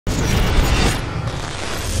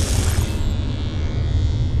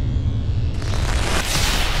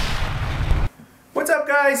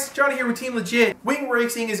guys, Johnny here with Team Legit. Wing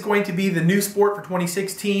racing is going to be the new sport for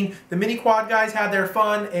 2016. The mini quad guys had their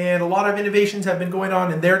fun and a lot of innovations have been going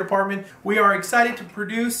on in their department. We are excited to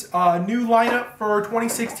produce a new lineup for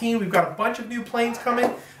 2016. We've got a bunch of new planes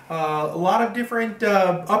coming, a lot of different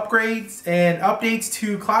upgrades and updates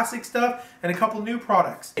to classic stuff, and a couple new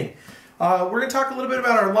products. We're going to talk a little bit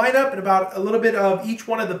about our lineup and about a little bit of each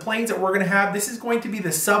one of the planes that we're going to have. This is going to be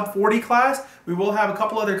the sub 40 class. We will have a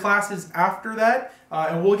couple other classes after that,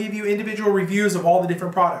 and we'll give you individual reviews of all the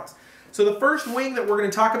different products. So the first wing that we're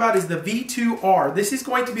going to talk about is the V2R. This is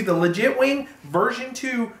going to be the Legit Wing version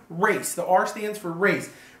 2 race. The R stands for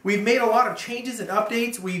race. We've made a lot of changes and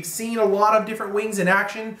updates. We've seen a lot of different wings in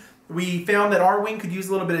action. We found that our wing could use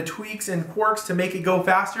a little bit of tweaks and quirks to make it go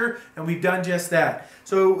faster, and we've done just that.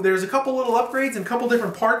 So there's a couple little upgrades and a couple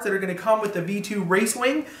different parts that are going to come with the V2 race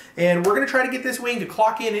wing, and we're going to try to get this wing to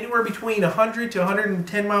clock in anywhere between 100 to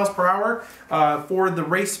 110 miles per hour for the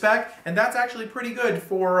race spec, and that's actually pretty good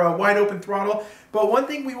for wide open throttle. But one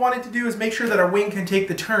thing we wanted to do is make sure that our wing can take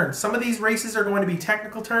the turns. Some of these races are going to be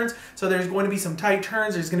technical turns, so there's going to be some tight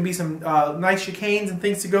turns, there's going to be some nice chicanes and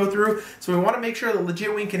things to go through. So we want to make sure the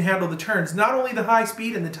Legit Wing can handle the turns. Not only the high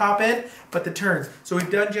speed and the top end, but the turns. So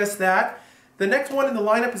we've done just that. The next one in the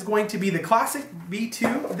lineup is going to be the Classic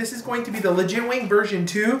V2. This is going to be the Legit Wing version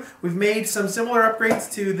 2. We've made some similar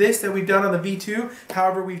upgrades to this that we've done on the V2.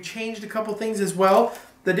 However, we've changed a couple things as well.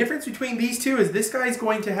 The difference between these two is this guy is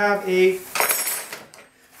going to have a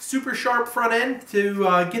super sharp front end to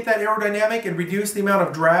get that aerodynamic and reduce the amount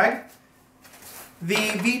of drag. The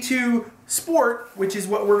V2 Sport, which is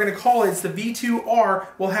what we're going to call it, it's the V2R,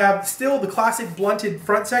 will have still the classic blunted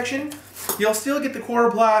front section. You'll still get the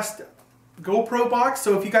Coroblast GoPro box,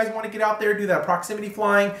 so if you guys want to get out there, do that proximity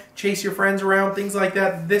flying, chase your friends around, things like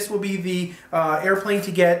that, this will be the airplane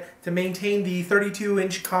to get to maintain the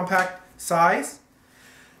 32-inch compact size.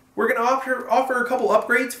 We're going to offer a couple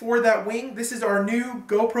upgrades for that wing. This is our new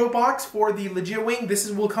GoPro box for the Legit Wing.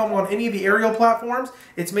 This will come on any of the aerial platforms.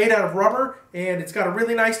 It's made out of rubber and it's got a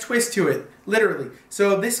really nice twist to it, literally.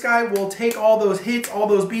 So this guy will take all those hits, all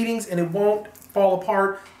those beatings, and it won't fall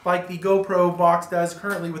apart like the GoPro box does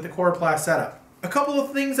currently with the Coroplast setup. A couple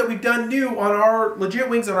of things that we've done new on our Legit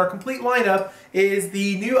Wings, on our complete lineup, is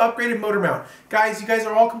the new upgraded motor mount. Guys, you guys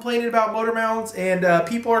are all complaining about motor mounts, and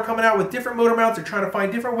people are coming out with different motor mounts. They're trying to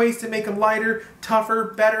find different ways to make them lighter, tougher,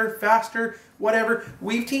 better, faster, whatever.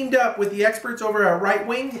 We've teamed up with the experts over at Right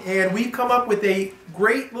Wing, and we've come up with a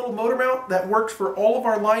great little motor mount that works for all of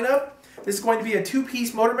our lineup. This is going to be a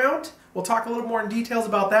two-piece motor mount. We'll talk a little more in details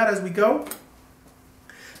about that as we go.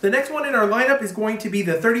 The next one in our lineup is going to be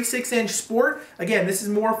the 36-inch Sport. Again, this is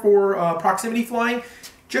more for proximity flying.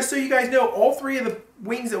 Just so you guys know, all three of the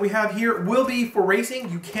wings that we have here will be for racing.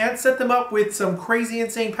 You can't set them up with some crazy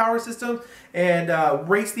insane power systems and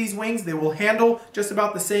race these wings. They will handle just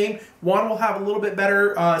about the same. One will have a little bit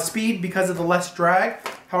better speed because of the less drag.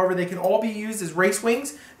 However, they can all be used as race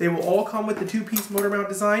wings. They will all come with the two-piece motor mount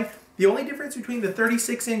design. The only difference between the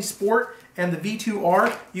 36-inch Sport and the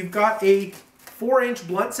V2R, you've got a 4-inch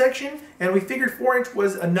blunt section, and we figured 4-inch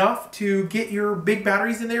was enough to get your big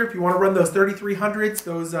batteries in there. If you want to run those 3300s,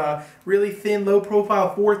 those really thin,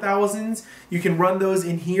 low-profile 4000s, you can run those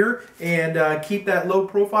in here and keep that low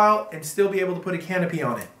profile and still be able to put a canopy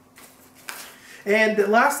on it. And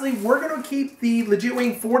lastly, we're going to keep the Legit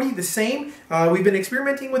Wing Fhody the same. We've been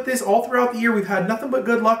experimenting with this all throughout the year. We've had nothing but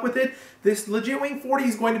good luck with it. This Legit Wing Fhody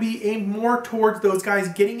is going to be aimed more towards those guys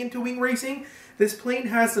getting into wing racing. This plane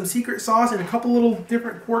has some secret sauce and a couple little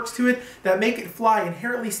different quirks to it that make it fly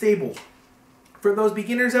inherently stable. For those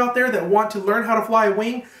beginners out there that want to learn how to fly a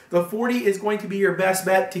wing, the Fhody is going to be your best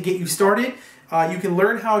bet to get you started. You can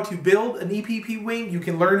learn how to build an EPP wing, you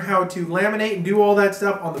can learn how to laminate and do all that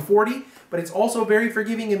stuff on the Fhody, but it's also very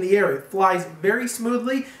forgiving in the air. It flies very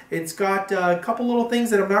smoothly. It's got a couple little things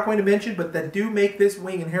that I'm not going to mention, but that do make this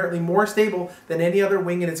wing inherently more stable than any other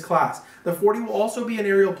wing in its class. The Fhody will also be an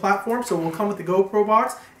aerial platform, so it will come with the GoPro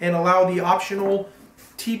box and allow the optional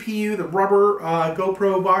TPU, the rubber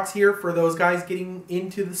GoPro box here for those guys getting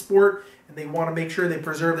into the sport and they want to make sure they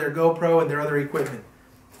preserve their GoPro and their other equipment.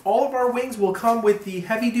 All of our wings will come with the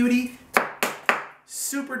heavy-duty,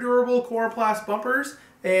 super durable Coroplast bumpers,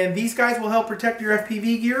 and these guys will help protect your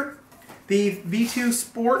FPV gear. The V2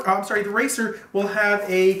 Sport, the Racer, will have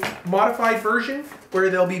a modified version where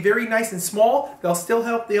they'll be very nice and small. They'll still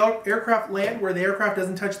help the aircraft land where the aircraft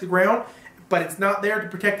doesn't touch the ground, but it's not there to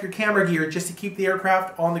protect your camera gear, just to keep the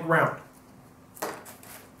aircraft on the ground.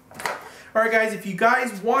 Alright guys, if you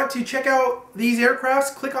guys want to check out these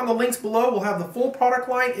aircrafts, click on the links below. We'll have the full product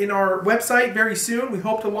line in our website very soon. We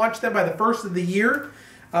hope to launch them by the first of the year.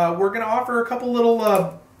 We're going to offer a couple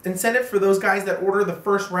little incentives for those guys that order the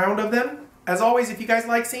first round of them. As always, if you guys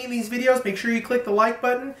like seeing these videos, make sure you click the like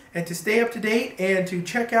button, and to stay up to date and to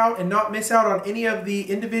check out and not miss out on any of the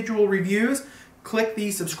individual reviews, click the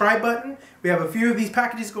subscribe button. We have a few of these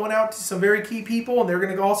packages going out to some very key people, and they're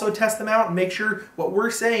going to also test them out and make sure what we're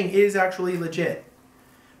saying is actually legit.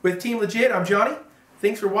 With Team Legit, I'm Johnny.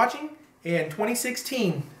 Thanks for watching, and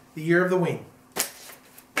 2016, the year of the wing.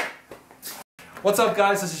 What's up,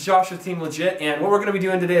 guys? This is Josh with Team Legit, and what we're going to be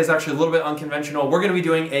doing today is actually a little bit unconventional. We're going to be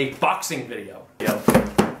doing a boxing video.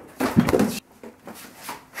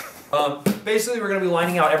 Basically, we're going to be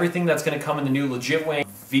lining out everything that's going to come in the new Legit Wing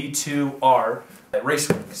V2R race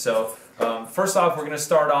wing. So, first off, we're going to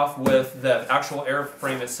start off with the actual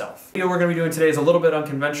airframe itself. The video we're going to be doing today is a little bit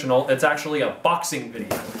unconventional. It's actually a boxing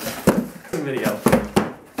video.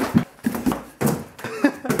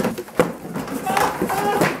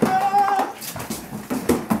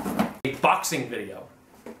 Boxing video.